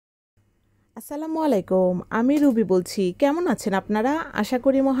আসসালামু আলাইকুম, আমি রুবি বলছি। কেমন আছেন আপনারা? আশা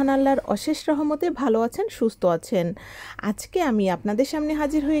করি মহান আল্লাহর অশেষ রহমতে ভালো আছেন, সুস্থ আছেন। আজকে আমি আপনাদের সামনে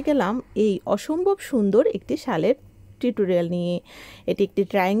হাজির হয়ে গেলাম এই অসম্ভব সুন্দর একটি শালের টিউটোরিয়াল নিয়ে। এটি একটি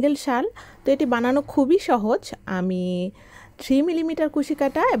ট্রায়াঙ্গেল শাল। তো এটি বানানো খুবই সহজ। আমি 3 মিলিমিটার কুশি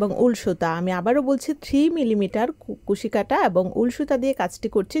কাটা এবং উল সুতা, আমি আবারও বলছি 3 মিলিমিটার কুশি কাটা এবং উল সুতা দিয়ে কাজটি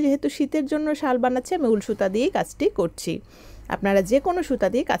করছি। যেহেতু শীতের জন্য শাল বানাচ্ছি, আমি উল সুতা দিয়েই কাজটি করছি। আপনারা যে কোনো সুতা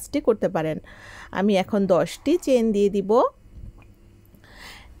দিয়ে কাজটি করতে পারেন। আমি এখন 10টি চেন দিয়ে দিব।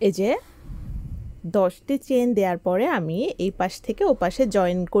 এই যে 10টি চেন দেওয়ার পরে আমি এই পাশ থেকে ও পাশে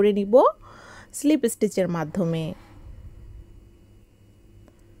জয়েন করে নিব স্লিপ স্টিচের মাধ্যমে।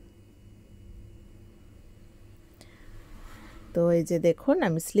 তো এই যে দেখুন,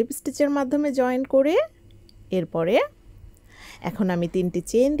 আমি স্লিপ স্টিচের মাধ্যমে জয়েন করে এরপরে এখন আমি 3টি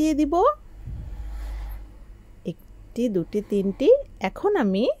চেন দিয়ে দিব। 1টি 2টি 3টি। এখন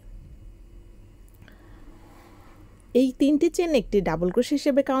আমি এই 3টি চেন একটি ডাবল ক্রোশে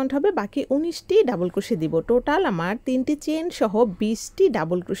হিসেবে কাউন্ট হবে, বাকি 19টি ডাবল ক্রোশে দিব। টোটাল আমার 3টি চেন সহ 20টি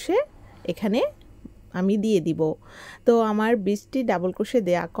ডাবল ক্রোশে এখানে আমি দিয়ে দিব। তো আমার 20টি ডাবল ক্রোশে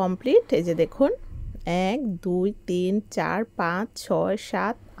দেয়া কমপ্লিট। এই যে দেখুন, 1 2 3 4 5 6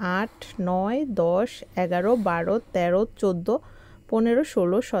 7 8 9 10 11 12 13 14 15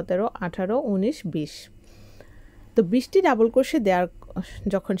 16 17 18 19 20। তো 20টি ডাবল ক্রোশে দেওয়ার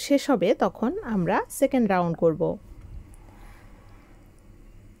যখন শেষ হবে তখন আমরা সেকেন্ড রাউন্ড করব।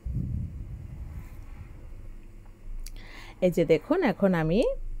 এই যে দেখুন, এখন আমি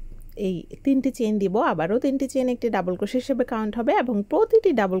এই 3টি চেন দিব, আবারও 3টি চেন একটি ডাবল ক্রোশে হিসেবে কাউন্ট হবে এবং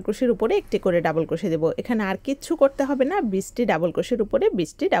প্রতিটি ডাবল ক্রোশের উপরে একটি করে ডাবল ক্রোশে দেব। এখানে আর কিচ্ছু করতে হবে না, 20টি ডাবল ক্রোশের উপরে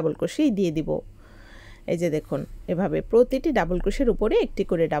 20টি ডাবল ক্রোশেই দিয়ে দিব। এই যে দেখুন, এভাবে প্রতিটি ডাবল ক্রোশের উপরে একটি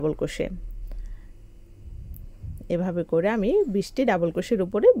করে ডাবল ক্রোশে, এভাবে করে আমি 20টি ডাবল ক্রোশের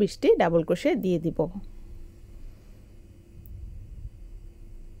উপরে 20টি ডাবল ক্রোশে দিয়ে দিব।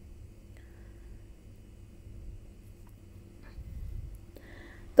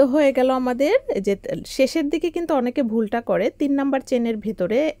 তো হয়ে গেল আমাদের। যে শেষের দিকে কিন্তু অনেকে ভুলটা করে, 3 নাম্বার চেনের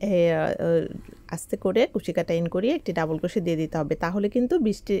ভিতরে আস্তে করে কুশি কাটা ইন করিয়ে একটি ডাবল ক্রোশে দিয়ে দিতে হবে। তাহলে কিন্তু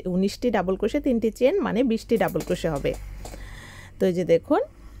 19টি ডাবল ক্রোশে 3টি চেন মানে 20টি ডাবল ক্রোশে হবে। তো এই যে দেখুন,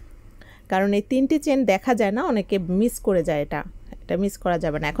 কারণ এই 3টি চেন দেখা যায় না, অনেকে মিস করে যায়, এটা মিস করা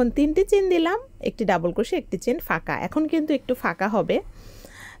যাবে না। এখন 3টি চেন দিলাম, একটি ডাবল ক্রোশে, একটি চেন ফাঁকা। এখন কিন্তু একটু ফাঁকা হবে।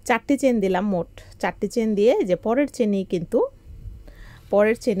 4টি চেন দিলাম, মোট 4টি চেন দিয়ে যে পরের চেনেই কিন্তু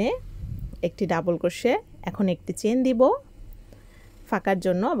পরের চেনে একটি ডাবল ক্রোশে, এখন একটি চেন দিব ফাঁকার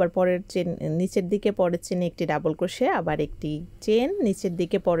জন্য, আবার পরের চেন নিচের দিকে পরের চেনে একটি ডাবল ক্রোশে, আবার একটি চেন নিচের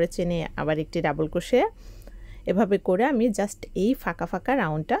দিকে পরের চেনে আবার একটি ডাবল ক্রোশে। এভাবে করে আমি জাস্ট এই ফাঁকা ফাঁকা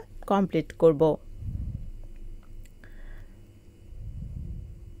রাউন্ডটা কমপ্লিট করব।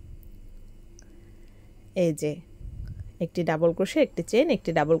 এই যে একটি ডাবল ক্রোশে, একটি চেন,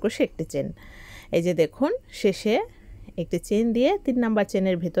 একটি ডাবল ক্রোশে, একটি চেন। এই যে দেখুন, শেষে একটি চেন দিয়ে 3 নাম্বার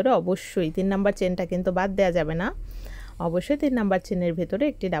চেনের ভেতরে, অবশ্যই 3 নাম্বার চেনটা কিন্তু বাদ দেওয়া যাবে না, অবশ্যই 3 নাম্বার চেনের ভেতরে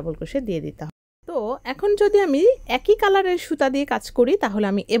একটি ডাবল ক্রোশে দিয়ে দিতে হবে। তো এখন যদি আমি একই কালারের সুতা দিয়ে কাজ করি তাহলে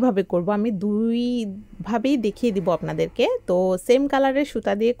আমি এভাবে করব। আমি দুইভাবেই দেখিয়ে দিব আপনাদেরকে। তো সেম কালারের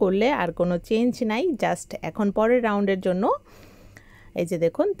সুতা দিয়ে করলে আর কোনো চেঞ্জ নাই, জাস্ট এখন পরের রাউন্ডের জন্য এই যে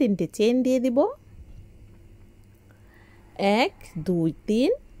দেখুন 3টি চেন দিয়ে দিব, 1 2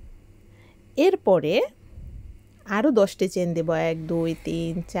 3। এরপরে আরও 10টি চেন দেব, 1 2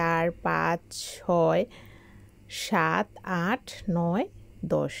 3 4 5 6 7 8 9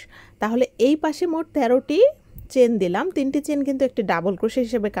 10। তাহলে এই পাশে মোট 13টি চেন দিলাম। 3টি চেন কিন্তু একটি ডাবল ক্রোশে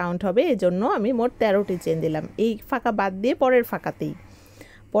হিসেবে কাউন্ট হবে, এজন্য আমি মোট 13টি চেন দিলাম। এই ফাঁকা বাদ দিয়ে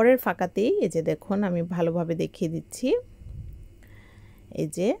পরের ফাঁকাতেই এই যে দেখুন, আমি ভালোভাবে দেখিয়ে দিচ্ছি। এই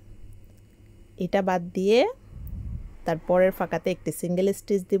যে এটা বাদ দিয়ে তার পরের ফাঁকাতে একটি সিঙ্গেল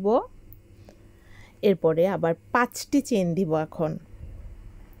স্টিচ দিব। এরপরে আবার 5টি চেন দিব। এখন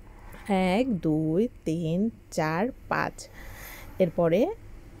 1 2 3 4 5। এরপরে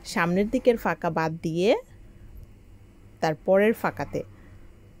সামনের দিকের ফাঁকা বাদ দিয়ে তার পরের ফাঁকাতে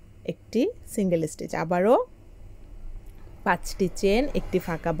একটি সিঙ্গেল স্টিচ, আবারও 5টি চেন, একটি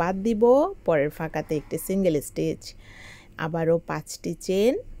ফাঁকা বাদ দিব, পরের ফাঁকাতে একটি সিঙ্গেল স্টিচ, আবারও 5টি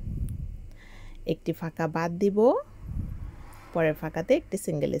চেন, একটি ফাঁকা বাদ দিব, পরের ফাঁকাতে একটি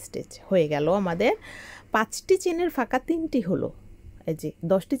সিঙ্গেল স্টিচ। হয়ে গেল আমাদের 5টি চেনের ফাঁকা 3টি হলো। এই যে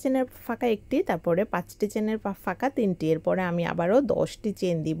 10টি চেনের ফাঁকা একটি, তারপরে 5টি চেনের ফাঁকা 3টি। এরপরে আমি আবারও 10টি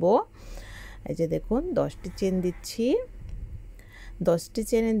চেন দিব। এই যে দেখুন, 10টি চেন দিচ্ছি। 10টি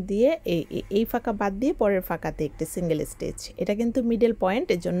চেন দিয়ে এই ফাঁকা বাদ দিয়ে পরের ফাঁকাতে একটি সিঙ্গেল স্টিচ। এটা কিন্তু মিডল পয়েন্ট,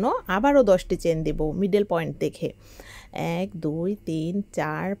 এর জন্য আবারও 10টি চেন দিব মিডল পয়েন্ট দেখে। 1 2 3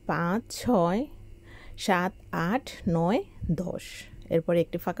 4 5 6 7 8 9 10 এরপর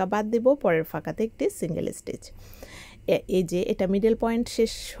একটি ফাঁকা বাদ দিব পরের ফাঁকাতে একটি সিঙ্গেল স্টিচ এই যে এটা মিডল পয়েন্ট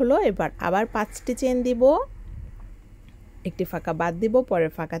শেষ হলো এবার আবার 5টি চেন দিব একটি ফাঁকা বাদ দিব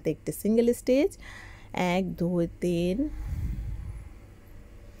পরের ফাঁকাতে একটি সিঙ্গেল স্টিচ 1 2 3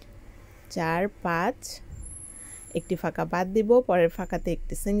 4 5 একটি ফাঁকা বাদ দিব পরের ফাঁকাতে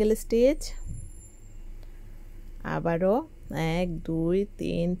একটি সিঙ্গেল স্টিচ আবারও 1 2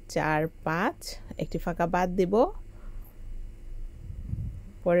 3 4 5 একটি ফাঁকা বাদ দিব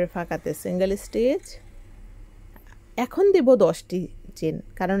পরের ফাঁকাতে সিঙ্গেল স্টিচ এখন দেব 10টি চেন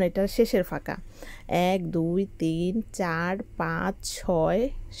কারণ এটা শেষের ফাঁকা 1 2 3 4 5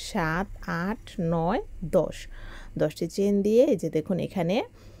 6 7 8 9 10 10টি চেন দিয়ে এই যে দেখুন এখানে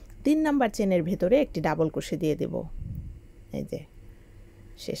 3 নাম্বার চেনের ভেতরে একটি ডাবল ক্রোশে দিয়ে দেব এই যে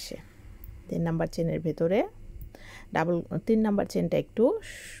শেষে 3 নাম্বার চেনের ভেতরে ডাবল 3 নাম্বার চেনটা একটু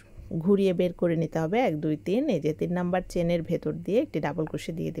ঘুরিয়ে বের করে নিতে হবে 1 2 3 এই যে 3 নাম্বার চেনের ভেতর দিয়ে একটি ডাবল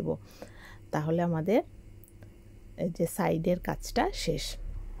ক্রোশে দিয়ে দেব তাহলে আমাদের এই যে সাইডের কাজটা শেষ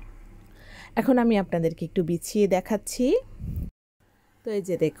এখন আমি আপনাদেরকে একটু বিছিয়ে দেখাচ্ছি তো এই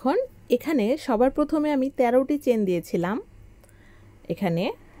যে দেখুন এখানে সবার প্রথমে আমি 13টি চেন দিয়েছিলাম এখানে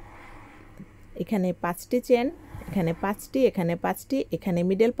 5টি চেন এখানে 5টি এখানে 5টি এখানে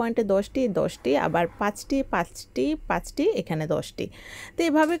মিডল পয়েন্টে 10টি আবার 5টি এখানে 10টি তো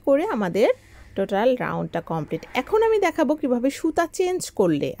এভাবে করে আমাদের টোটাল রাউন্ডটা কমপ্লিট এখন আমি দেখাবো কিভাবে সুতা চেঞ্জ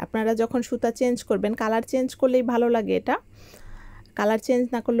করলে আপনারা যখন সুতা চেঞ্জ করবেন কালার চেঞ্জ করলেই ভালো লাগে এটা কালার চেঞ্জ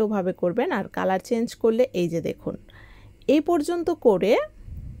না করলেও ভাবে করবেন আর কালার চেঞ্জ করলে এই যে দেখুন এই পর্যন্ত করে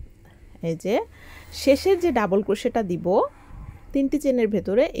এই যে শেষের যে ডাবল ক্রোশেটা দিব 3টি চেনের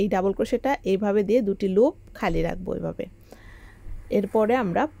ভেতরে এই ডাবল ক্রোশেটা এইভাবে দিয়ে দুটি লুপ খালি রাখবো এইভাবে এরপরে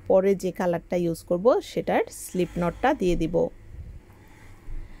আমরা পরে যে কালারটা ইউজ করব সেটার স্লিপ নটটা দিয়ে দিব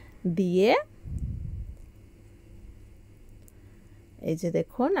দিয়ে এই যে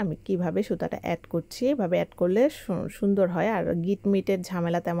দেখুন আমি কিভাবে সুতাটা অ্যাড করছি এভাবে অ্যাড করলে সুন্দর হয় আর গিট মিটের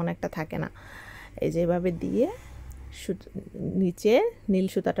ঝামেলা তেমন একটা থাকে না এই যে এভাবে দিয়ে নিচে নীল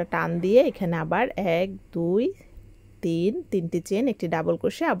সুতাটা টান দিয়ে এখানে আবার 1 2 3 3টি চেন একটি ডাবল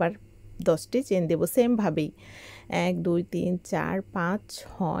ক্রোশে আবার 10টি চেন দেব সেম ভাবেই 1 2 3 4 5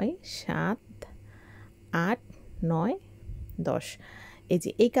 6 7 8 9 10 এই যে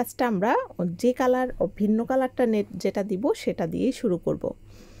এই কাজটা আমরা যে কালার ভিন্ন কালারটা যেটা দিব সেটা দিয়েই শুরু করব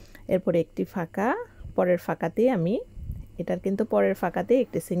এরপর একটি ফাঁকা পরের ফাঁকাতে আমি এটার কিন্তু পরের ফাঁকাতে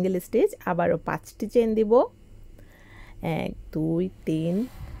একটি সিঙ্গেল স্টিচ আবারও 5টি চেন দিব 1 2 3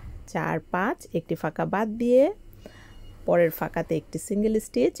 4 5 একটি ফাঁকা বাদ দিয়ে পরের ফাঁকাতে একটি সিঙ্গেল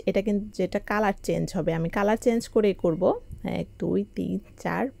স্টিচ এটা কিন্তু যেটা কালার চেঞ্জ হবে আমি কালার চেঞ্জ করেই করব 1 2 3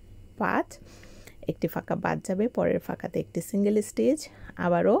 4 5 একটি ফাঁকা বাদ যাবে পরের ফাঁকাতে একটি সিঙ্গেল স্টিচ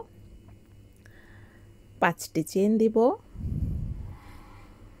আবারও 5টি চেন দিব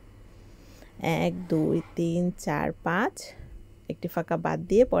 1 2 3 4 5 একটি ফাঁকা বাদ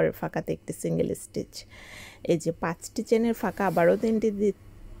দিয়ে পরের ফাঁকাতে একটি সিঙ্গেল স্টিচ এই যে 5টি চেনের ফাঁকা আবারও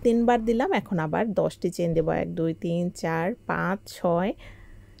 3বার দিলাম এখন আবার 10টি চেন দেব 1 2 3 4 5 6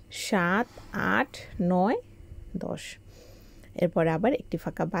 7 8 9 10 এরপর আবার একটি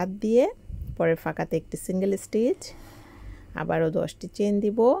ফাঁকা বাদ দিয়ে পরের ফাঁকাতে একটি সিঙ্গেল স্টিচ আবারও 10টি চেন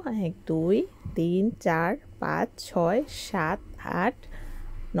দিব 1 2 3 4 5 6 7 8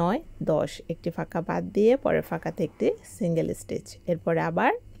 9 10 একটি ফাঁকা বাদ দিয়ে পরের ফাঁকাতে একটি সিঙ্গেল স্টিচ এরপর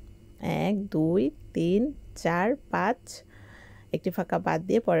আবার 1 2 3 4 5 একটি ফাঁকা বাদ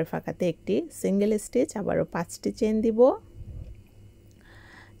দিয়ে পরের ফাঁকাতে একটি সিঙ্গেল স্টিচ আবারও 5টি চেন দিব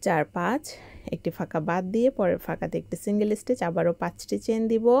 4 5 একটি ফাঁকা বাদ দিয়ে পরের ফাঁকাতে একটি সিঙ্গেল স্টিচ আবারও 5টি চেন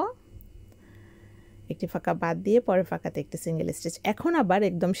দিব একটি ফাঁকা বাদ দিয়ে পরের ফাঁকাতে একটি সিঙ্গেল স্টিচ এখন আবার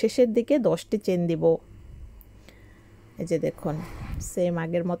একদম শেষের দিকে 10টি চেন দিব এই যে দেখুন সেম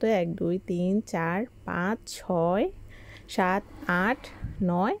আগের মতো 1 2 3 4 5 6 7 8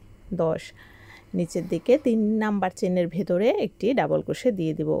 9 10 নিচের দিকে 3 নাম্বার চেনের ভেতরে একটি ডাবল ক্রোশে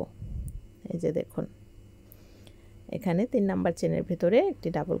দিয়ে দিব এই যে দেখুন এখানে 3 নাম্বার চেনের ভেতরে একটি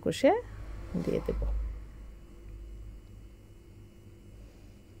ডাবল ক্রোশে দিয়ে দেব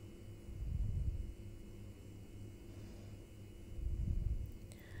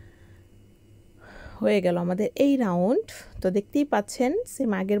হয়ে গেল আমাদের এই রাউন্ড তো দেখতেই পাচ্ছেন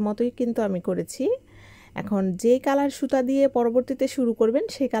সেম আগের মতোই কিন্তু আমি করেছি এখন যে কালার সুতা দিয়ে পরবর্তীতে শুরু করবেন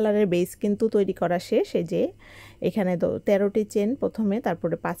সেই কালারের বেস কিন্তু তৈরি করা শেষ এই যে এখানে 13টি চেন প্রথমে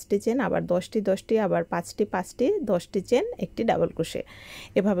তারপরে 5টি চেন আবার 10টি 10টি আবার 5টি 5টি 10টি চেন একটি ডাবল ক্রোশে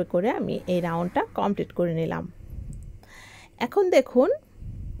এভাবে করে আমি এই রাউন্ডটা কমপ্লিট করে নিলাম এখন দেখুন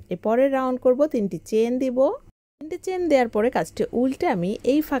এই পরের রাউন্ড করব 3টি চেন দিব 3টে চেন দেওয়ার পরে কাজটি উল্টে আমি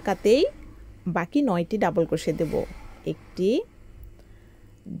এই ফাঁকাতেই বাকি 9টি ডাবল ক্রোশে দেব। 1টি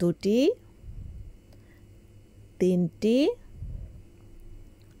 2টি 3টি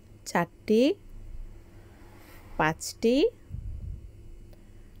 4টি 5টি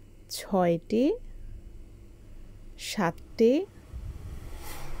 6টি 7টি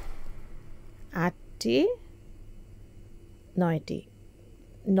 8টি 9টি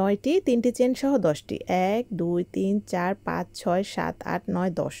 3টে চেন সহ 10টি 1 2 3 4 5 6 7 8 9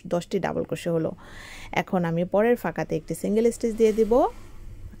 10 10টি ডাবল ক্রোশে হলো। এখন আমি পরের ফাঁকাতে একটি সিঙ্গেল স্টিচ দিয়ে দিব।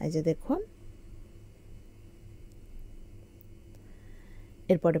 এই যে দেখুন,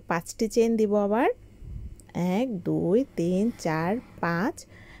 এরপরে 5টি চেন দিব আবার 1 2 3 4 5,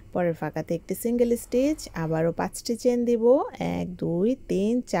 পরের ফাঁকাতে একটি সিঙ্গেল স্টিচ, আবারও 5টি চেন দিব 1 2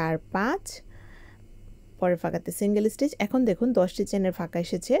 3 4 5, পরের ফাঁকাতে সিঙ্গেল স্টিচ। এখন দেখুন 10টি চেনের ফাঁকা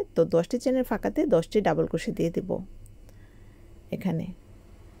এসেছে, তো 10টি চেনের ফাঁকাতে 10টি ডাবল ক্রোশে দিয়ে দিব। এখানে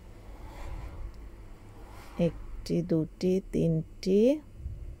 1টি 2টি 3টি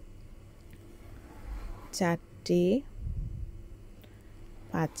 4টি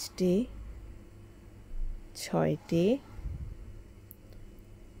 5টি 6টি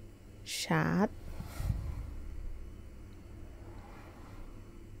 7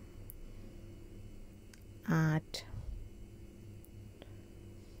 8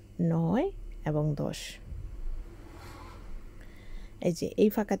 9 এবং 10। এই যে এই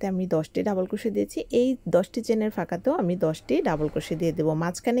ফাঁকাতে আমি 10টি ডাবল ক্রোশে দিয়েছি, এই 10টি চেনের ফাঁকাতেও আমি 10টি ডাবল ক্রোশে দিয়ে দেব।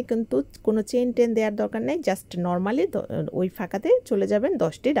 মাঝখানে কিন্তু কোনো চেন টেন দেওয়ার দরকার নেই, জাস্ট নর্মালি ওই ফাঁকাতে চলে যাবেন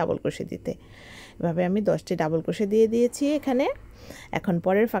 10টি ডাবল ক্রোশে দিতে। এভাবে আমি 10টি ডাবল ক্রোশে দিয়ে দিয়েছি এখানে। এখন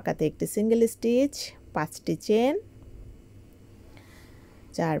পরের ফাঁকাতে একটি সিঙ্গেল স্টিচ, 5টি চেন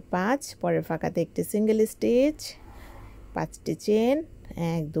 4 5, পরের ফাঁকাতে একটি সিঙ্গেল স্টিচ, 5টি চেন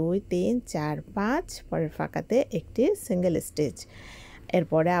 1 2 3 4 5, পরের ফাঁকাতে একটি সিঙ্গেল স্টিচ।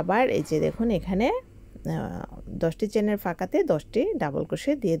 এরপরে আবার এই যে দেখুন এখানে 10টি চেনের ফাঁকাতে 10টি ডাবল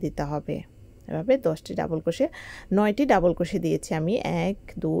ক্রোশে দিয়ে দিতে হবে। এভাবে 10টি ডাবল ক্রোশে 9টি ডাবল ক্রোশে দিয়েছি আমি 1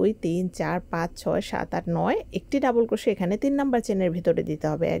 2 3 4 5 6 7 8 9, একটি ডাবল ক্রোশে এখানে 3 নাম্বার চেনের ভিতরে দিতে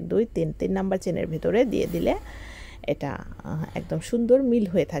হবে। 1 2 3 নাম্বার চেনের ভিতরে দিয়ে দিলে এটা একদম সুন্দর মিল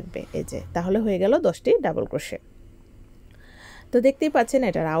হয়ে থাকবে। এই যে তাহলে হয়ে গেল 10টি ডাবল ক্রোশে। তো দেখতেই পাচ্ছেন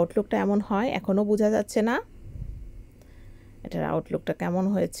এটার আউটলুকটা এমন হয়, এখনও বোঝা যাচ্ছে না এটার আউটলুকটা কেমন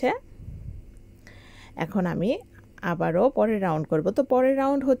হয়েছে। এখন আমি আবারও পরের রাউন্ড করব। তো পরের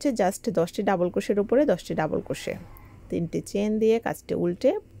রাউন্ড হচ্ছে জাস্ট 10টি ডাবল ক্রোশের উপরে 10টি ডাবল ক্রোশে, 3টি চেন দিয়ে কাজটি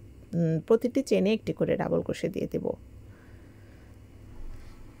উল্টে প্রতিটি চেনে একটি করে ডাবল ক্রোশে দিয়ে দেব।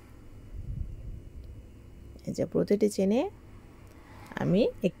 এই যে প্রতিটি চেনে আমি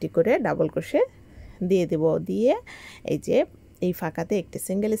একটি করে ডাবল ক্রোশে দিয়ে দেব। দিয়ে এই যে এই ফাঁকাতে একটি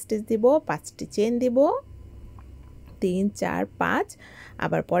সিঙ্গেল স্টিচ দিব, 5টি চেন দিব 3 4 5,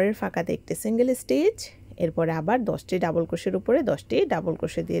 আবার পরের ফাঁকাতে একটি সিঙ্গেল স্টিচ, এরপরে আবার 10টি ডাবল ক্রোশের উপরে 10টি ডাবল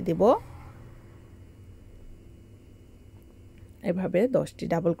ক্রোশে দিয়ে দিব। এভাবে 10টি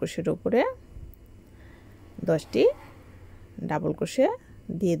ডাবল ক্রোশের উপরে 10টি ডাবল ক্রোশে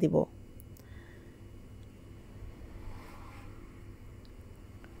দিয়ে দিব।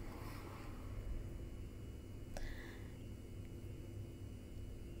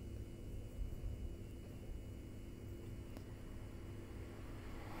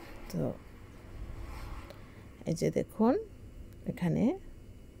 তো এই যে দেখুন এখানে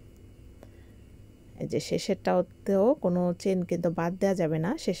এই যে শেষেরটাতেও কোনো চেন কিন্তু বাদ দেওয়া যাবে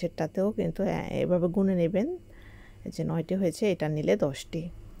না, শেষেরটাতেও কিন্তু এভাবে গুনে নেবেন। এই যে 9টি হয়েছে, এটা নিলে 10টি।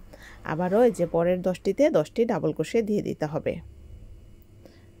 আবারও এই যে পরের 10টিতে 10টি ডাবল ক্রোশে দিয়ে দিতে হবে।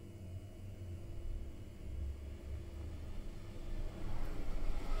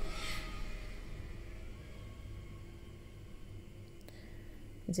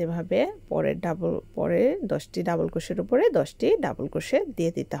 যেভাবে পরে 10টি ডাবল ক্রোশের উপরে 10টি ডাবল ক্রোশে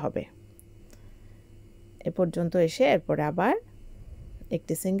দিয়ে দিতে হবে। এ পর্যন্ত এসে এরপরে আবার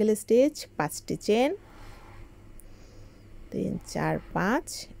একটি সিঙ্গেল স্টিচ, 5টি চেন 3 4 5,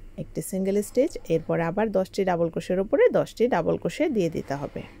 একটি সিঙ্গেল স্টিচ, এরপরে আবার 10টি ডাবল ক্রোশের উপরে 10টি ডাবল ক্রোশে দিয়ে দিতে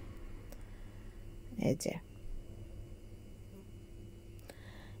হবে। এই যে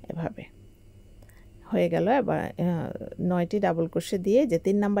এভাবে হয়ে গেল। এবার 9টি ডাবল ক্রোশে দিয়ে যে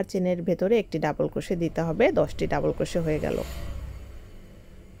 3 নাম্বার চেনের ভেতরে একটি ডাবল ক্রোশে দিতে হবে, 10টি ডাবল ক্রোশে হয়ে গেল।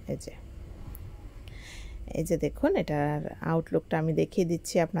 এই যে দেখুন এটার আউটলুকটা আমি দেখিয়ে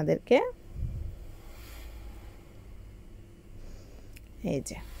দিচ্ছি আপনাদেরকে। এই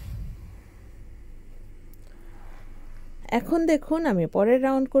যে এখন দেখুন আমি পরের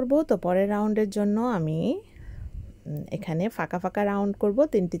রাউন্ড করব। তো পরের রাউন্ডের জন্য আমি এখানে ফাঁকা ফাঁকা রাউন্ড করব,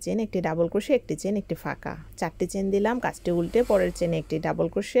 3টি চেন, একটি ডাবল ক্রোশে, একটি চেন, একটি ফাঁকা, 4টি চেন দিলাম, কাজটি উল্টে পরের চেনে একটি ডাবল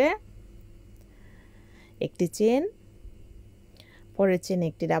ক্রোশে, একটি চেন, পরের চেনে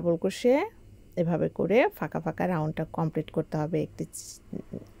একটি ডাবল ক্রোশে, এভাবে করে ফাঁকা ফাঁকা রাউন্ডটা কমপ্লিট করতে হবে।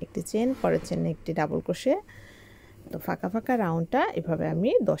 একটি চেন, পরের চেনে একটি ডাবল ক্রোশে। তো ফাঁকা ফাঁকা রাউন্ডটা এভাবে আমি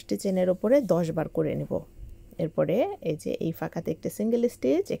 10টি চেনের ওপরে 10 বার করে নেব। এরপরে এই যে এই ফাঁকাতে একটি সিঙ্গেল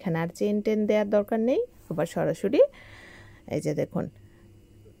স্টিচ, এখানে আর চেন টেন দেওয়ার দরকার নেই, আবার সরাসরি এই যে দেখুন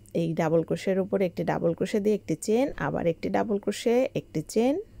এই ডাবল ক্রোশের উপরে একটি ডাবল ক্রোশে দিয়ে একটি চেন, আবার একটি ডাবল ক্রোশে, একটি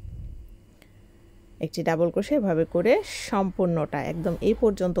চেন, একটি ডাবল ক্রোশে, এভাবে করে সম্পূর্ণটা একদম এই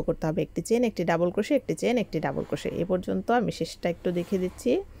পর্যন্ত করতে হবে। একটি চেন, একটি ডাবল ক্রোশে, একটি চেন, একটি ডাবল ক্রোশে, এই পর্যন্ত। আমি শেষটা একটু দেখিয়ে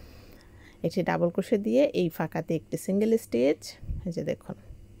দিচ্ছি। একটি ডাবল ক্রোশে দিয়ে এই ফাঁকাতে একটি সিঙ্গেল স্টিচ, এই যে দেখুন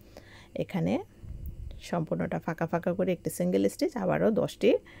এখানে সম্পূর্ণটা ফাঁকা ফাঁকা করে একটি সিঙ্গেল স্টিচ, আবারও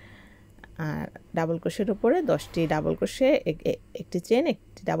 10টি ডাবল ক্রোশের উপরে 10টি ডাবল ক্রোশে, একটি চেন,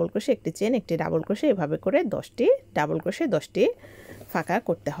 একটি ডাবল ক্রোশে, একটি চেন, একটি ডাবল ক্রোশে, এভাবে করে 10টি ডাবল ক্রোশে, 10টি ফাঁকা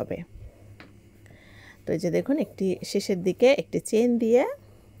করতে হবে। তো এই যে দেখুন একটি শেষের দিকে একটি চেন দিয়ে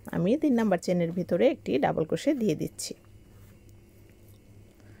আমি 3 নাম্বার চেনের ভিতরে একটি ডাবল ক্রোশে দিয়ে দিচ্ছি।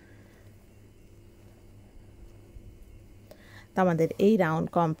 তো আমাদের এই রাউন্ড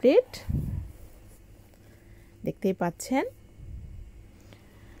কমপ্লিট, দেখতেই পাচ্ছেন।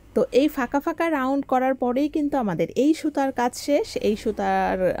 তো এই ফাঁকা ফাঁকা রাউন্ড করার পরেই কিন্তু আমাদের এই সুতার কাজ শেষ। এই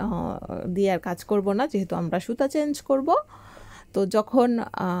সুতার দিয়ে আর কাজ করব না, যেহেতু আমরা সুতা চেঞ্জ করব। তো যখন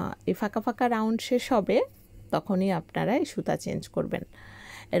এই ফাঁকা ফাঁকা রাউন্ড শেষ হবে তখনই আপনারা এই সুতা চেঞ্জ করবেন।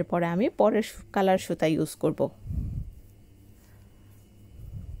 এরপরে আমি পরের কালার সুতা ইউজ করব।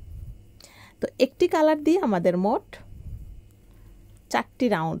 তো একটি কালার দিয়ে আমাদের মোট 4টি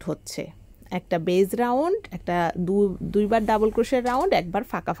রাউন্ড হচ্ছে, একটা বেজ রাউন্ড, একটা দুইবার ডাবল ক্রোশের রাউন্ড, একবার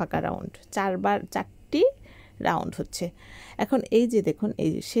ফাঁকা ফাঁকা রাউন্ড, 4টি রাউন্ড হচ্ছে। এখন এই যে দেখুন এই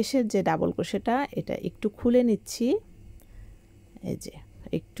শেষের যে ডাবল ক্রোশেটা, এটা একটু খুলে নিচ্ছি, এই যে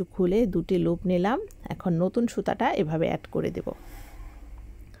একটু খুলে 2টি লুপ নিলাম। এখন নতুন সুতাটা এভাবে অ্যাড করে দেব,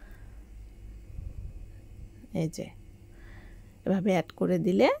 এই যে এভাবে অ্যাড করে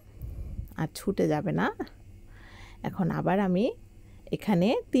দিলে আর ছুটে যাবে না। এখন আবার আমি এখানে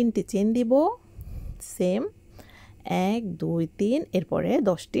 3টি চেন দিব, সেম 1 2 3, এরপরে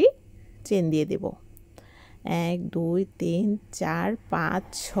 10টি চেন দিয়ে দেব, 1 2 3 4 5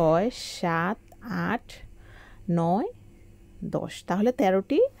 6 7 8 9 10, তাহলে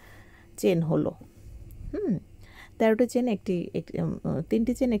 13টি চেন হলো। 13টি চেন,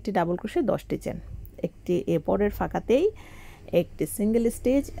 3টি চেন, একটি ডাবল ক্রোশে, 10টি চেন, একটি পরের ফাঁকাতেই একটি সিঙ্গেল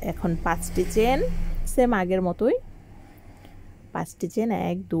স্টিচ। এখন 5টি চেন, সেম আগের মতোই 5টি চেন,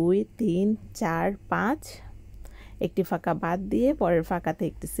 1 2 3 4 5, একটি ফাঁকা বাদ দিয়ে পরের ফাঁকাতে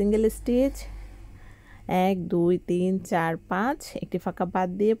একটি সিঙ্গেল স্টিচ, 1 2 3 4 5, একটি ফাঁকা বাদ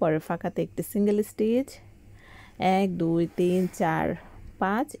দিয়ে পরের ফাঁকাতে একটি সিঙ্গেল স্টিচ, 1 2 3 4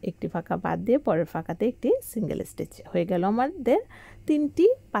 5, একটি ফাঁকা বাদ দিয়ে পরের ফাঁকাতে একটি সিঙ্গেল স্টিচ। হয়ে গেল আমাদের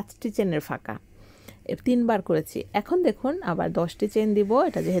 5টি চেনের ফাঁকা, 3 বার করেছি। এখন দেখুন আবার 10টি চেন দিব,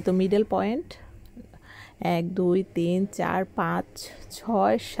 এটা যেহেতু মিডল পয়েন্ট। 1 2 3 4 5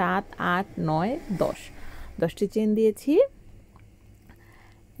 6 7 8 9 10, 10টি চেন দিয়েছি।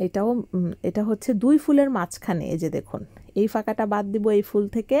 এটা হচ্ছে 2 ফুলের মাঝখানে, এই যে দেখুন এই ফাঁকাটা বাদ দিব এই ফুল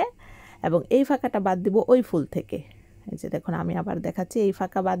থেকে, এবং এই ফাঁকাটা বাদ দিব ওই ফুল থেকে। এই যে দেখুন আমি আবার দেখাচ্ছি, এই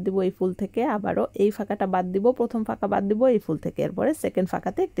ফাঁকা বাদ দিব এই ফুল থেকে, আবারও এই ফাঁকাটা বাদ দিব, প্রথম ফাঁকা বাদ দিব এই ফুল থেকে, এরপরে সেকেন্ড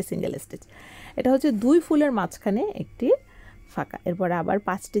ফাঁকাতে একটি সিঙ্গেল স্টিচ। এটা হচ্ছে 2 ফুলের মাঝখানে একটি ফাঁকা। এরপরে আবার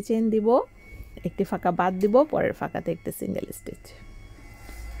 5টি চেন দিব, একটি ফাঁকা বাদ দিব, পরের ফাঁকাতে একটি সিঙ্গেল স্টিচ,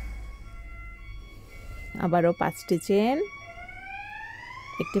 আবারও 5টি চেন,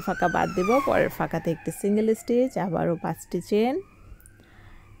 একটি ফাঁকা বাদ দিব, পরের ফাঁকাতে একটি সিঙ্গেল স্টিচ, আবারও 5টি চেন,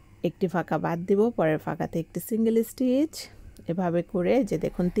 একটি ফাঁকা বাদ দিব, পরের ফাঁকাতে একটি সিঙ্গেল স্টিচ। এভাবে করে যে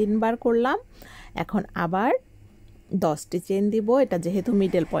দেখুন 3 বার করলাম। এখন আবার 10টি চেন দিব, এটা যেহেতু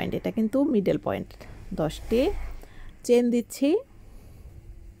মিডল পয়েন্ট, এটা কিন্তু মিডল পয়েন্ট, 10টি চেন দিচ্ছি।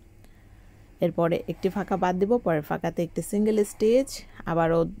 এরপরে একটি ফাঁকা বাদ দিব, পরের ফাঁকাতে একটি সিঙ্গেল স্টিচ,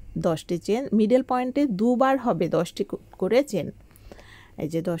 আবারও 10টি চেন। মিডল পয়েন্টে 2 বার হবে 10টি করে চেন। এই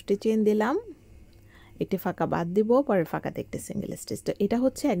যে 10টি চেন দিলাম, একটি ফাঁকা বাদ দিব, পরের ফাঁকাতে একটি সিঙ্গেল স্টিচ। তো এটা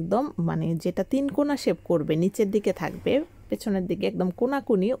হচ্ছে একদম মানে যেটা 3 কোণা শেপ করবে, নিচের দিকে থাকবে, পেছনের দিকে একদম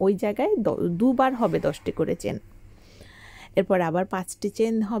কোণাকুনি, ওই জায়গায় 2 বার হবে 10টি করে চেন। এরপর আবার 5টি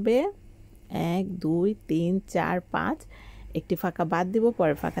চেন হবে, 1 2 3 4 5, একটি ফাঁকা বাদ দিব,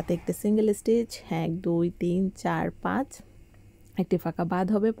 পরের ফাঁকাতে একটি সিঙ্গেল স্টিচ, 1 2 3 4 5, একটি ফাঁকা বাদ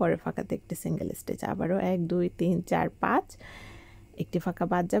হবে, পরের ফাঁকাতে একটি সিঙ্গেল স্টিচ, আবারও 1 2 3 4 5, একটি ফাঁকা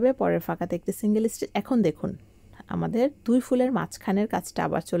বাদ যাবে, পরের ফাঁকাতে একটি সিঙ্গেল স্টিচ। এখন দেখুন আমাদের 2 ফুলের মাঝখানের কাজটা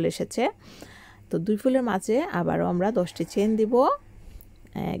আবার চলে এসেছে। তো 2 ফুলের মাঝে আবারও আমরা 10টি চেন দিব।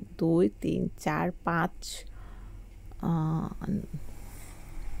 1 2 3 4 5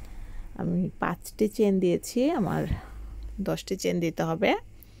 আমি 5টি চেন দিয়েছি, আমার 10টি চেন দিতে হবে।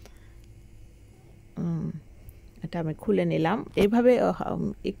 এটা আমি খুলে নিলাম। এইভাবে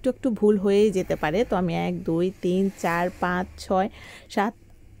একটু একটু ভুল হয়েই যেতে পারে। তো আমি 1 2 3 4 5 6 7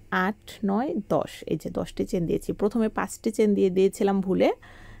 8 9 10, এই যে 10টি চেন দিয়েছি। প্রথমে 5টি চেন দিয়েছিলাম ভুলে।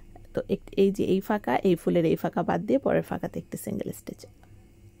 তো এই যে এই ফাঁকা, এই ফুলের এই ফাঁকা বাদ দিয়ে পরের ফাঁকাতে একটি সিঙ্গেল স্টিচ,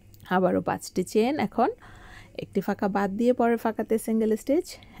 আবারও 5টি চেন, এখন একটি ফাঁকা বাদ দিয়ে পরের ফাঁকাতে সিঙ্গেল স্টিচ,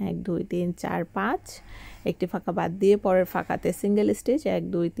 1 2 3 4 5, একটি ফাঁকা বাদ দিয়ে পরের ফাঁকাতে সিঙ্গেল স্টিচ, 1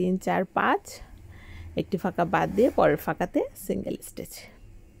 2 3 4 5, একটি ফাঁকা বাদ দিয়ে পরের ফাঁকাতে সিঙ্গেল স্টিচ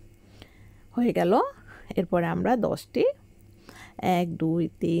হয়ে গেল। এরপরে আমরা 10টি 1 2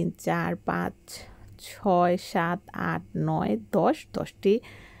 3 4 5 6 7 8 9 10, 10টি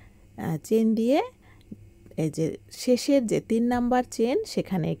চেন দিয়ে এই যে শেষের যে 3 নাম্বার চেন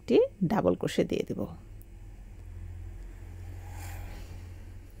সেখানে একটি ডাবল ক্রোশে দিয়ে দেব।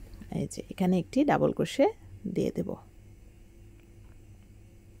 এই যে এখানে একটি ডাবল ক্রোশে দিয়ে দেব।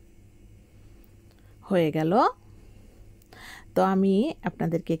 হয়ে গেল। তো আমি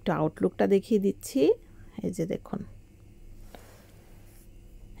আপনাদেরকে একটু আউটলুকটা দেখিয়ে দিচ্ছি। এই যে দেখুন,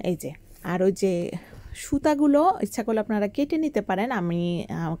 এই যে আর ওই যে সুতাগুলো ইচ্ছা করলে আপনারা কেটে নিতে পারেন, আমি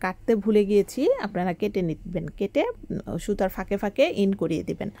কাটতে ভুলে গিয়েছি, আপনারা কেটে নিবেন, কেটে সুতার ফাঁকে ফাঁকে ইন করিয়ে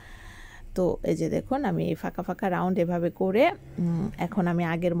দিবেন। তো এই যে দেখুন আমি এই ফাঁকা ফাঁকা রাউন্ড এভাবে করে এখন আমি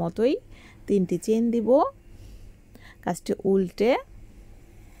আগের মতোই 3টি চেন দিব, কাজটি উল্টে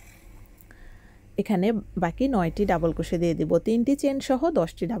এখানে বাকি 9টি ডাবল ক্রোশে দিয়ে দিব। 3টি চেন সহ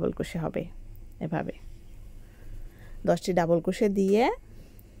 10টি ডাবল ক্রোশে হবে। এভাবে 10টি ডাবল ক্রোশে দিয়ে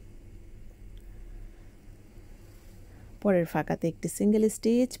পরের ফাঁকাতে একটি সিঙ্গেল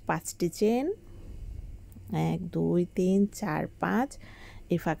স্টিচ, 5টি চেন, 1 2 3 4 5,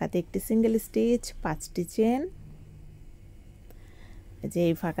 এই ফাঁকাতে একটি সিঙ্গেল স্টিচ, 5টি চেন, যে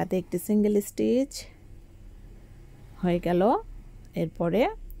এই ফাঁকাতে একটি সিঙ্গেল স্টিচ হয়ে গেল। এরপরে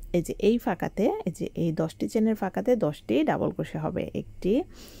এই যে এই ফাঁকাতে, এই যে এই 10টি চেনের ফাঁকাতে 10টি ডাবল ক্রোশে হবে, একটি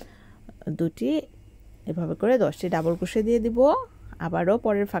দুটি, এভাবে করে 10টি ডাবল ক্রোশে দিয়ে দিব। আবারও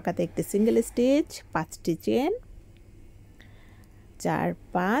পরের ফাঁকাতে একটি সিঙ্গেল স্টিচ, 5টি চেন, 4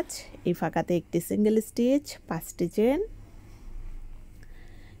 5, এই ফাঁকাতে একটি সিঙ্গেল স্টিচ, 5টি চেন,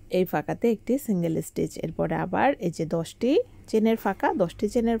 এই ফাঁকাতে একটি সিঙ্গেল স্টিচ। এরপরে আবার এই যে 10টি চেনের ফাঁকা, 10টি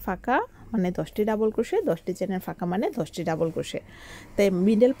চেনের ফাঁকা মানে 10টি ডাবল ক্রোশে, 10টি চেনের ফাঁকা মানে 10টি ডাবল ক্রোশে। তাই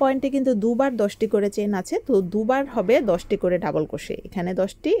মিডল পয়েন্টে কিন্তু দুবার 10টি করে চেন আছে, তো দুবার হবে 10টি করে ডাবল ক্রোশে, এখানে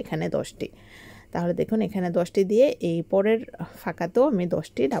 10টি, এখানে 10টি। তাহলে দেখুন এখানে 10টি দিয়ে এই পরের ফাঁকাতেও আমি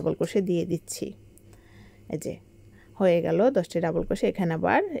 10টি ডাবল ক্রোশে দিয়ে দিচ্ছি। এই যে হয়ে গেল 10টি ডাবল ক্রোশে, এখানে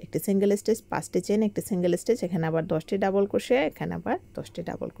আবার একটি সিঙ্গেল স্টিচ, 5টি চেন, একটি সিঙ্গেল স্টিচ, এখানে আবার 10টি ডাবল ক্রোশে, এখানে আবার 10টি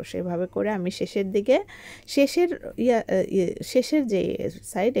ডাবল ক্রোশে। এভাবে করে আমি শেষের দিকে শেষের যে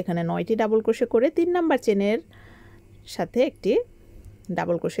সাইড এখানে 9টি ডাবল ক্রোশে করে 3 নাম্বার চেনের সাথে একটি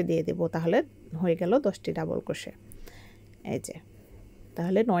ডাবল ক্রোশে দিয়ে দেব, তাহলে হয়ে গেল 10টি ডাবল ক্রোশে। এই যে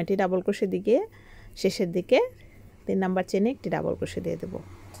তাহলে 9টি ডাবল ক্রোশে দিকে শেষের দিকে 3 নাম্বার চেনে একটি ডাবল ক্রোশে দিয়ে দেব,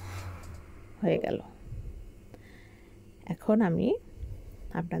 হয়ে গেল। এখন আমি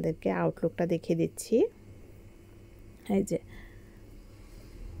আপনাদেরকে আউটলুকটা দেখিয়ে দিচ্ছি। এই যে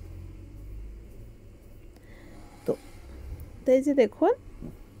তো এই যে দেখুন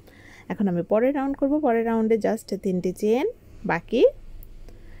এখন আমি পরের রাউন্ড করব। পরের রাউন্ডে জাস্ট 3টি চেন, বাকি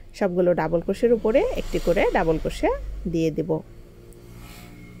সবগুলো ডাবল ক্রোশের উপরে একটি করে ডাবল ক্রোশে দিয়ে দেব।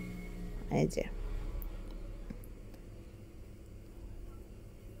 এই যে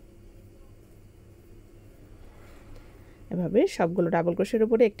এভাবে সবগুলো ডাবল ক্রোশের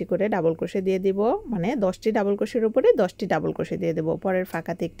উপরে একটি করে ডাবল ক্রোশে দিয়ে দিব, মানে 10টি ডাবল ক্রোশের উপরে 10টি ডাবল ক্রোশে দিয়ে দেব। পরের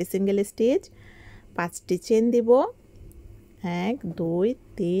ফাঁকাতে একটি সিঙ্গেল স্টিচ, 5টি চেন দিব, 1 2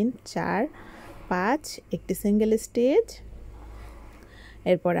 3 4 5, একটি সিঙ্গেল স্টিচ,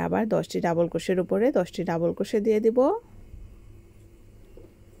 এরপর আবার 10টি ডাবল ক্রোশের উপরে 10টি ডাবল ক্রোশে দিয়ে দিব।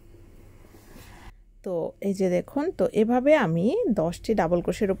 তো এই যে দেখুন, তো এভাবে আমি 10টি ডাবল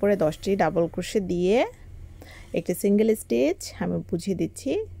ক্রোশের উপরে 10টি ডাবল ক্রোশে দিয়ে একটি সিঙ্গেল স্টিচ, আমি বুঝিয়ে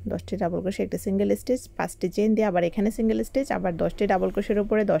দিচ্ছি, 10টি ডাবল ক্রোশে একটি সিঙ্গেল স্টিচ, 5টি চেন দিয়ে আবার এখানে সিঙ্গেল স্টিচ, আবার 10টি ডাবল ক্রোশের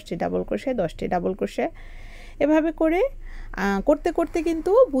উপরে 10টি ডাবল ক্রোশে, 10টি ডাবল ক্রোশে। এভাবে করে করতে করতে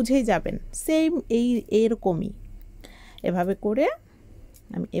কিন্তু বুঝেই যাবেন, সেম এইরকমই। এভাবে করে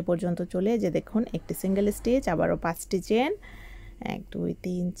আমি এ পর্যন্ত চলে যে দেখুন একটি সিঙ্গেল স্টিচ, আবারও 5টি চেন, 1 2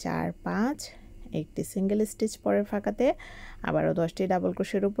 3 4 5, একটি সিঙ্গেল স্টিচ পরের ফাঁকাতে, আবারও 10টি ডাবল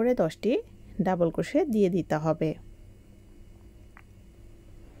ক্রোশের উপরে 10টি ডাবল ক্রোশে দিয়ে দিতে হবে।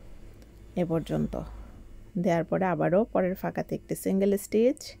 এ পর্যন্ত দেওয়ার পরে আবারও পরের ফাঁকাতে একটি সিঙ্গেল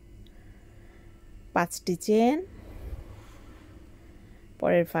স্টিচ, 5টি চেন,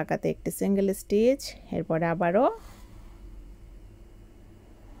 পরের ফাঁকাতে একটি সিঙ্গেল স্টিচ, এরপরে আবারও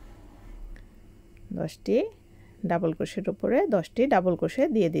 10টি ডাবল ক্রোশের উপরে 10টি ডাবল ক্রোশে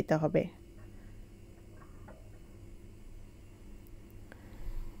দিয়ে দিতে হবে।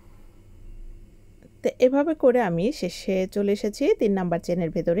 তো এভাবে করে আমি শেষে চলে এসেছি। 3 নাম্বার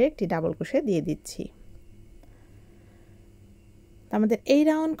চেনের ভেতরে একটি ডাবল ক্রোশে দিয়ে দিচ্ছি। আমাদের এই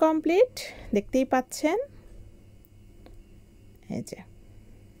রাউন্ড কমপ্লিট, দেখতেই পাচ্ছেন। এই যে,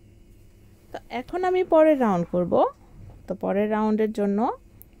 তো এখন আমি পরের রাউন্ড করব। তো পরের রাউন্ডের জন্য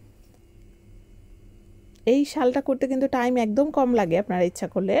এই শালটা করতে কিন্তু টাইম একদম কম লাগে। আপনারা ইচ্ছা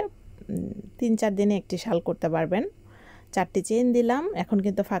করলে 3-4 দিনে একটি শাল করতে পারবেন। 4টি চেন দিলাম, এখন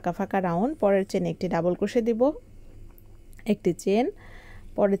কিন্তু ফাঁকা ফাঁকা রাউন্ড। পরের চেনে একটি ডাবল ক্রোশে দিব, একটি চেন,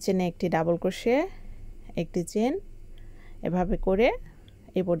 পরের চেনে একটি ডাবল ক্রোশে, একটি চেন, এভাবে করে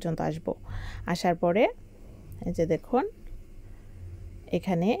এই পর্যন্ত আসব। আসার পরে এই যে দেখুন,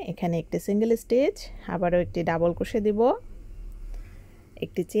 এখানে একটি সিঙ্গেল স্টিচ, আবারও একটি ডাবল ক্রোশে দিব,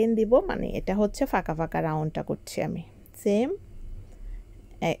 একটি চেন দিব, মানে এটা হচ্ছে ফাঁকা ফাঁকা রাউন্ডটা করছি আমি।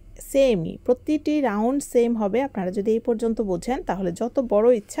 সেমই প্রতিটি রাউন্ড সেম হবে। আপনারা যদি এই পর্যন্ত বোঝেন তাহলে যত বড়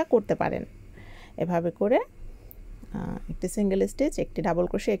ইচ্ছা করতে পারেন। এভাবে করে একটি সিঙ্গেল স্টিচ, একটি ডাবল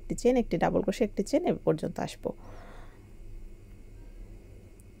ক্রোশে, একটি চেন, একটি ডাবল ক্রোশে, একটি চেন, এই পর্যন্ত আসবো।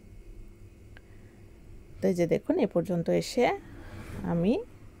 তো এই যে দেখুন, এ পর্যন্ত এসে আমি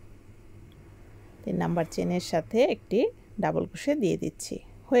 3 নাম্বার চেনের সাথে একটি ডাবল ক্রোশে দিয়ে দিচ্ছি।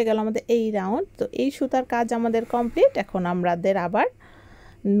 হয়ে গেল আমাদের এই রাউন্ড। তো এই সুতার কাজ আমাদের কমপ্লিট। এখন আমাদের আবার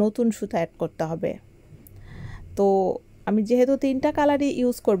নতুন সুতা অ্যাড করতে হবে। তো আমি যেহেতু 3টা কালারই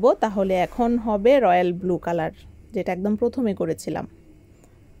ইউজ করব, তাহলে এখন হবে রয়্যাল ব্লু কালার, যেটা একদম প্রথমে করেছিলাম।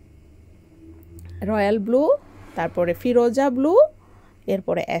 রয়্যাল ব্লু, তারপরে ফিরোজা ব্লু,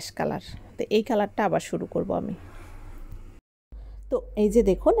 এরপরে অ্যাশ কালার। তো এই কালারটা আবার শুরু করব আমি। তো এই যে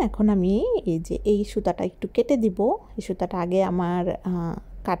দেখুন, এখন আমি এই যে এই সুতাটা একটু কেটে দিব। এই সুতাটা আগে আমার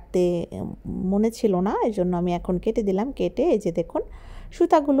কাটতে মনে ছিল না, এই জন্য আমি এখন কেটে দিলাম। কেটে এই যে দেখুন,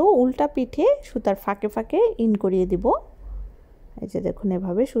 সুতাগুলো উল্টা পিঠে সুতার ফাঁকে ফাঁকে ইন করিয়ে দিব। এই যে দেখুন,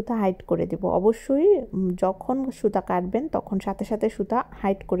 এভাবে সুতা হাইট করে দিব। অবশ্যই যখন সুতা কাটবেন তখন সাথে সাথে সুতা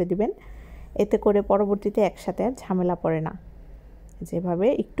হাইট করে দিবেন, এতে করে পরবর্তীতে একসাথে আর ঝামেলা পড়ে না। যেভাবে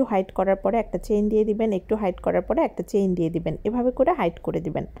একটু হাইট করার পরে একটা চেইন দিয়ে দিবেন, একটু হাইট করার পরে একটা চেইন দিয়ে দিবেন, এভাবে করে হাইট করে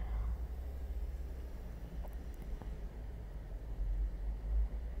দিবেন।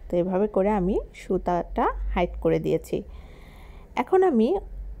 তো এভাবে করে আমি সুতাটা হাইট করে দিয়েছি। এখন আমি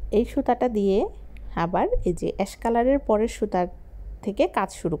এই সুতাটা দিয়ে আবার এই যে অ্যাশ কালারের পরের সুতার থেকে কাজ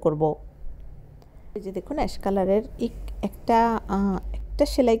শুরু করব। এই যে দেখুন, অ্যাশ কালারের একটা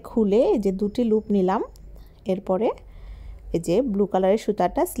সেলাই খুলে এই যে 2টি লুপ নিলাম। এরপরে এই যে ব্লু কালারের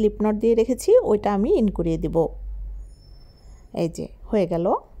সুতাটা স্লিপ নট দিয়ে রেখেছি, ওইটা আমি ইন করিয়ে দিব। এই যে হয়ে গেল।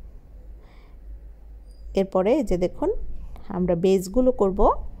 এরপরে এই যে দেখুন, আমরা বেসগুলো করব।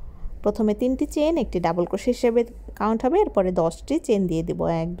 প্রথমে 3টি চেন, একটি ডাবল ক্রোশে হিসেবে কাউন্ট হবে। এরপরে 10টি চেন দিয়ে দিব।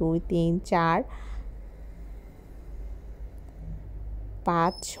 1 2 3 4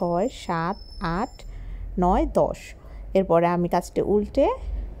 5 6 7 8 9 10। এরপরে আমি কাজটি উল্টে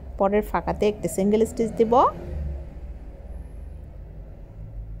পরের ফাঁকাতে একটি সিঙ্গেল স্টিচ দিব।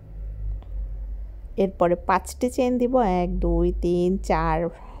 এরপরে 5টি চেন দিব। 1 2 3 4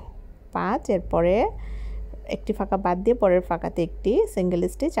 5। এরপরে একটি ফাঁকা বাদ দিয়ে পরের ফাঁকাতে একটি সিঙ্গেল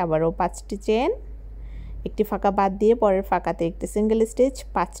স্টিচ, আবারও 5টি চেন, একটি ফাঁকা বাদ দিয়ে পরের ফাঁকাতে একটি সিঙ্গেল স্টিচ,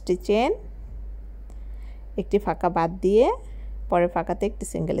 5টি চেন, একটি ফাঁকা বাদ দিয়ে পরের ফাঁকাতে একটি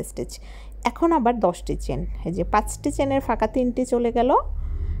সিঙ্গেল স্টিচ। এখন আবার 10টি চেন। এই যে 5টি চেনের ফাঁকা 3টি চলে গেল।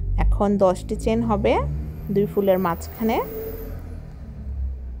 এখন 10টি চেন হবে 2 ফুলের মাঝখানে।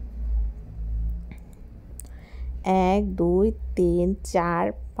 1 2 3 4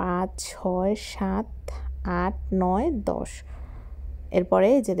 5 6 7 8 9 10। এরপরে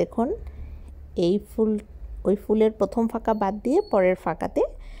এই যে দেখুন, ওই ফুলের প্রথম ফাঁকা বাদ দিয়ে পরের ফাঁকাতে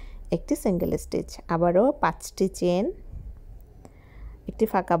একটি সিঙ্গেল স্টিচ, আবারও 5টি চেন, একটি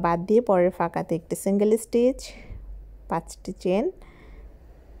ফাঁকা বাদ দিয়ে পরের ফাঁকাতে একটি সিঙ্গেল স্টিচ, 5টি চেন,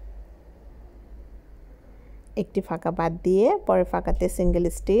 একটি ফাঁকা বাদ দিয়ে পরের ফাঁকাতে সিঙ্গেল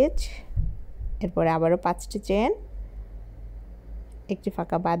স্টিচ, এরপরে আবারও 5টি চেন, একটি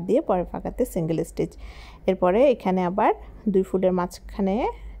ফাঁকা বাদ দিয়ে পরের ফাঁকাতে সিঙ্গেল স্টিচ। এরপরে এখানে আবার 2 ফুলের মাঝখানে,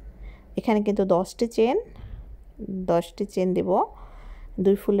 এখানে কিন্তু 10টি চেন দেব।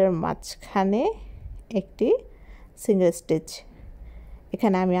 2 ফুলের মাঝখানে একটি সিঙ্গেল স্টিচ,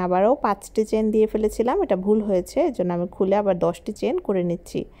 এখানে আমি আবারও 5টি চেন দিয়ে ফেলেছিলাম, এটা ভুল হয়েছে, এজন্য আমি খুলে আবার 10টি চেন করে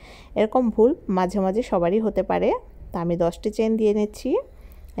নিচ্ছি। এরকম ভুল মাঝে মাঝে সবারই হতে পারে। তা আমি 10টি চেন দিয়ে নিচ্ছি।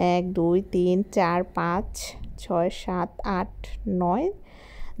 1 2 3 4 5 6 7 8 9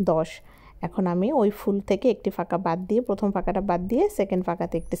 10। এখন আমি ওই ফুল থেকে একটি ফাঁকা বাদ দিয়ে, প্রথম ফাঁকাটা বাদ দিয়ে সেকেন্ড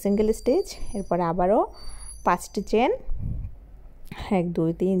ফাঁকাতে একটি সিঙ্গেল স্টিচ, এরপরে আবারও 5টি চেন, 1 2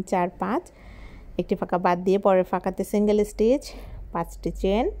 3 4 5, একটি ফাঁকা বাদ দিয়ে পরের ফাঁকাতে সিঙ্গেল স্টিচ, 5টি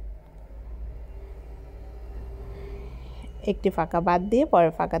চেন, একটি ফাঁকা বাদ দিয়ে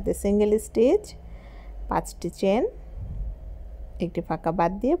পরের ফাঁকাতে সিঙ্গেল স্টিচ, 5টি চেন, একটি ফাঁকা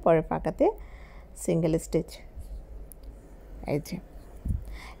বাদ দিয়ে পরের ফাঁকাতে সিঙ্গেল স্টিচ। এই যে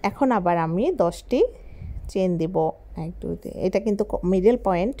এখন আবার আমি 10টি চেন দিব। 1 2 3, এটা কিন্তু মিডল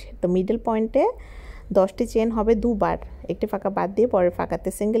পয়েন্ট, তো মিডল পয়েন্টে 10টি চেন হবে দুবার, একটি ফাঁকা বাদ দিয়ে পরের ফাঁকাতে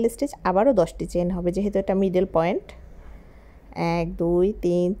সিঙ্গেল স্টিচ, আবারও 10টি চেন হবে যেহেতু এটা মিডল পয়েন্ট। 1 2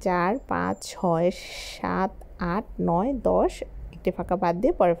 3 4 5 6 7 8 9 10, একটি ফাঁকা বাদ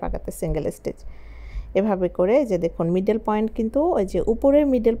দিয়ে পরের ফাঁকাতে সিঙ্গেল স্টিচ। এভাবে করে যে দেখুন মিডল পয়েন্ট কিন্তু ওই যে উপরের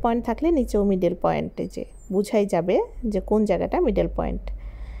মিডল পয়েন্ট থাকলে নিচেও মিডল পয়েন্টে যে বুঝাই যাবে যে কোন জায়গাটা মিডল পয়েন্ট।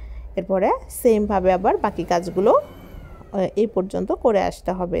 এরপরে সেমভাবে আবার বাকি কাজগুলো এই পর্যন্ত করে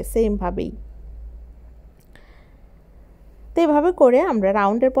আসতে হবে সেমভাবেই। তো এভাবে করে আমরা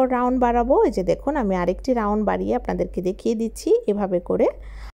রাউন্ডের পর রাউন্ড বাড়াবো। এই যে দেখুন আমি আরেকটি রাউন্ড বাড়িয়ে আপনাদেরকে দেখিয়ে দিচ্ছি। এভাবে করে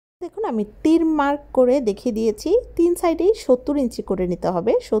দেখুন আমি তীর মার্ক করে দেখিয়ে দিয়েছি, 3 সাইডেই 70 ইঞ্চি করে নিতে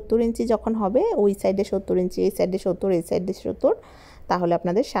হবে। 70 ইঞ্চি যখন হবে, ওই সাইডে 70 ইঞ্চি, এই সাইডে 70, এই সাইডে 70, তাহলে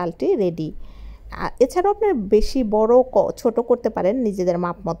আপনাদের শালটি রেডি। এছাড়াও আপনার বেশি বড় ছোট করতে পারেন নিজেদের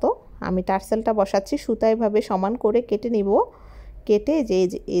মাপ মতো। আমি টার্সেলটা বসাচ্ছি, সুতা এভাবে সমান করে কেটে নিব। কেটে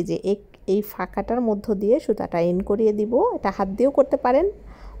যে এই ফাঁকাটার মধ্য দিয়ে সুতাটা ইন করিয়ে দিব। এটা হাত দিয়েও করতে পারেন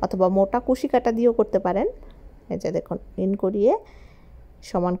অথবা মোটা কুশি কাটা দিয়েও করতে পারেন। এই যে দেখুন ইন করিয়ে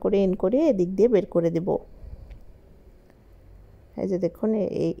সমান করে ইন করিয়ে এদিক দিয়ে বের করে দেব। এই যে দেখুন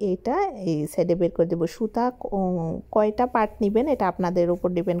এইটা এই সাইডে বের করে দেব। সুতা কয়টা পার্ট নেবেন এটা আপনাদের উপর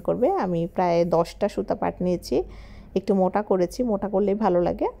ডিপেন্ড করবে। আমি প্রায় 10টা সুতা পার্ট নিয়েছি, একটু মোটা করেছি, মোটা করলেই ভালো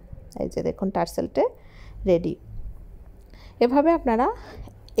লাগে। এই যে দেখুন টার্সেলটা রেডি। এভাবে আপনারা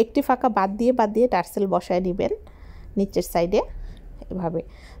একটি ফাঁকা বাদ দিয়ে টার্সেল বসায় নেবেন নিচের সাইডে এভাবে।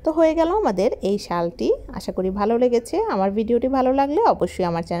 তো হয়ে গেল আমাদের এই শালটি। আশা করি ভালো লেগেছে। আমার ভিডিওটি ভালো লাগলে অবশ্যই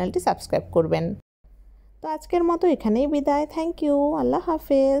আমার চ্যানেলটি সাবস্ক্রাইব করবেন। তো আজকের মতো এখানেই বিদায়। Thank you. আল্লাহ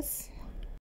হাফেজ।